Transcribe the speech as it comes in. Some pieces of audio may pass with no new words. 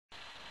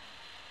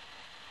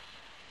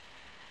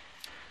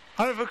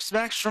Hi folks,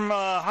 Max from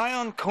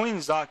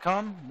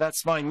highoncoins.com.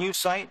 That's my new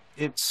site.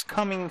 It's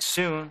coming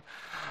soon.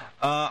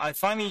 I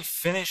finally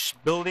finished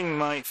building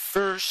my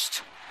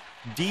first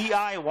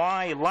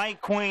DIY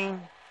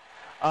Litecoin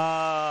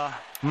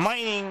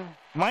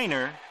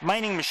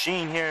mining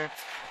machine here.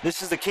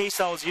 This is the case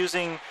I was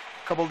using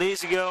a couple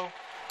days ago,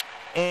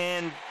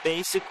 and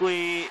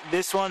basically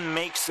this one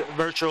makes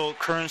virtual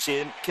currency.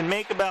 It can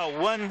make about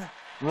 1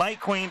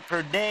 Litecoin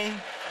per day,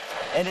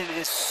 and it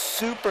is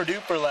super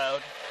duper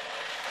loud.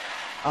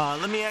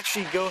 Let me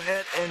actually go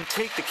ahead and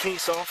take the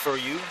case off for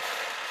you.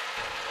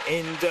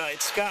 And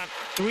it's got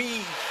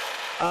 3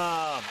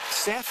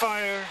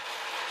 Sapphire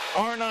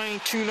R9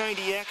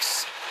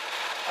 290X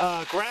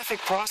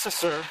graphic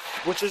processor,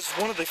 which is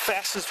one of the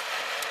fastest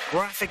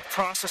graphic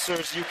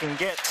processors you can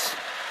get.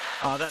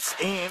 That's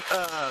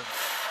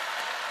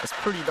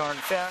pretty darn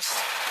fast.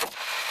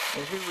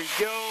 And here we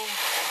go.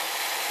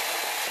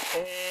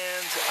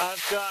 And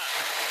I've got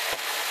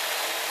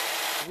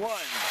 1,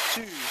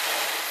 2,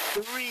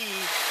 3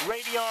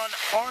 Radeon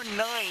R9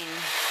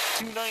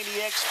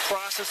 290X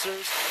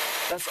processors.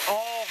 That's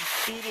all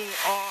feeding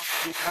off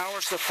the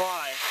power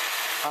supply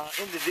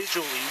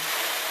individually.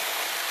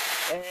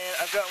 And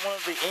I've got one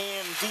of the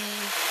AMD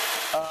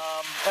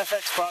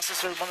FX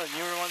processor, one of the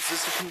newer ones.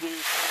 This can do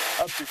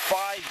up to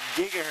 5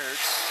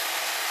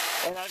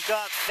 gigahertz. And I've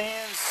got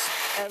fans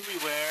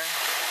everywhere.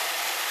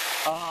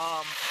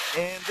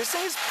 And this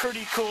thing is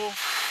pretty cool.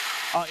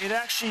 It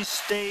actually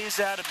stays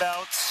at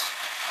about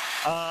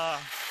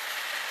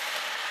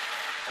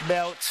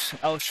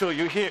I'll show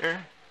you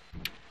here.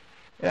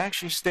 It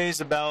actually stays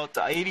about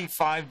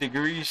 85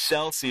 degrees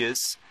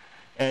Celsius,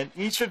 and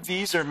each of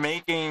these are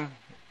making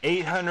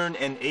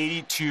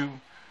 882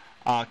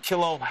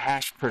 kilo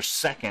hash per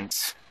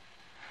second,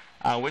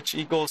 which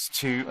equals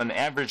to an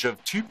average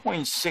of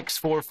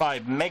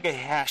 2.645 mega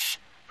hash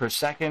per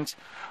second,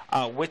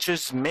 which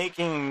is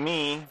making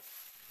me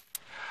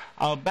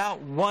about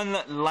 1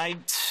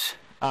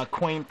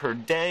 Litecoin per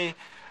day.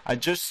 I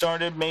just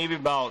started maybe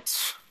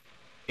about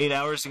 8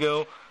 hours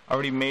ago.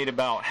 Already made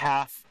about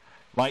half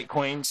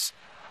Litecoins.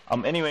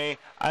 Anyway,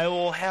 I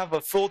will have a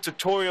full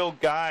tutorial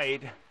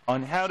guide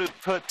on how to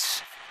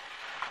put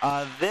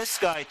this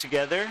guy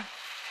together,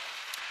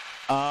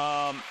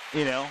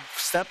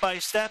 step by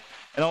step.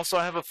 And also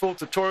I have a full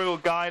tutorial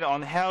guide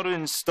on how to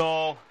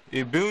install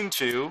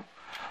Ubuntu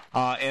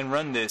and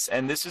run this.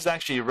 And this is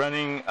actually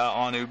running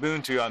on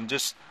Ubuntu. I'm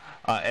just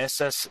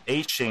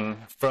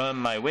SSHing from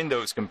my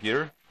Windows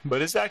computer,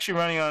 but it's actually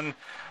running on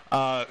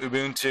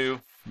Ubuntu,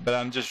 but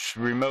I'm just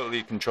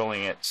remotely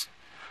controlling it.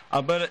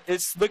 But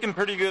it's looking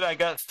pretty good. I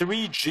got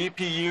 3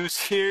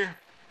 GPUs here.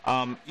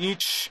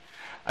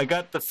 I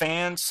got the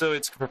fans, so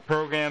it's for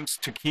programs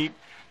to keep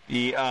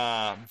the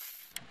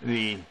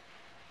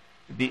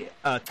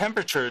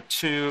temperature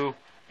to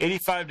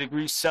 85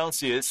 degrees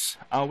Celsius,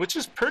 which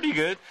is pretty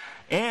good.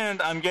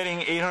 And I'm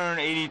getting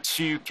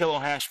 882 kilo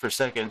hash per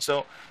second.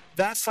 So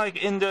that's like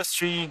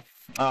industry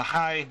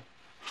high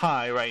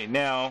right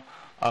now.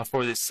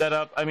 For this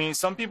setup. I mean,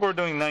 some people are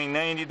doing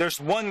 990. There's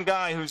one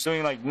guy who's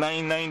doing like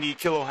 990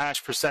 kilo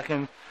hash per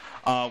second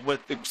with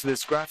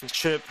this graphics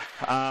chip.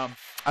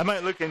 I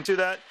might look into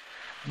that,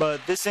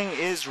 but this thing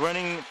is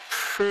running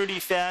pretty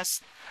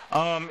fast.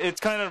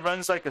 It kind of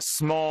runs like a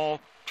small,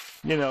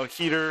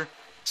 heater,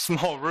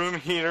 small room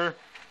heater.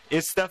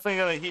 It's definitely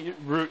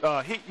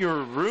gonna heat your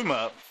room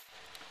up.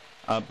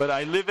 But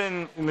I live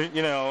in,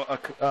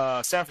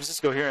 San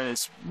Francisco here, and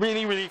it's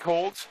really, really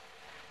cold,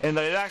 and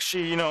it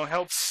actually,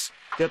 helps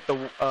get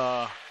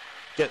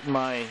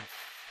my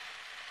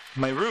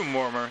room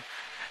warmer.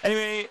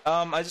 Anyway,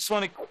 I just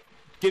want to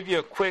give you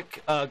a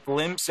quick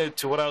glimpse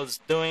into what I was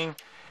doing,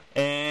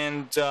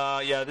 and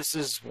yeah, this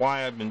is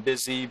why I've been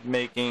busy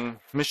making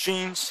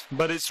machines.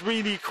 But it's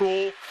really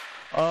cool.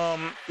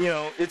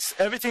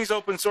 Everything's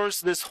open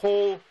source. This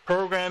whole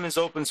program is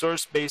open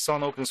source, based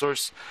on open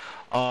source.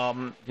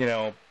 My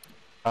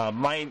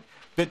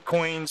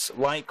Bitcoins,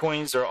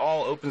 Litecoins are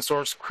all open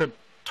source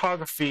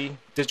cryptography,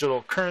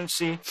 digital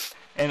currency.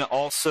 And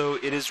also,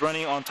 it is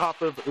running on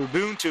top of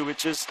Ubuntu,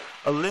 which is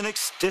a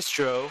Linux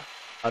distro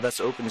that's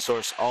open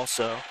source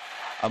also.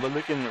 But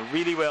looking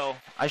really well.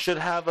 I should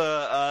have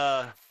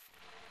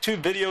 2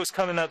 videos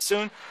coming up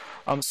soon.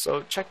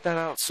 So check that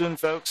out soon,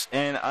 folks.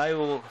 And I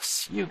will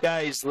see you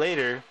guys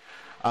later.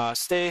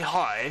 Stay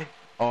high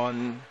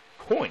on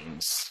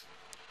coins.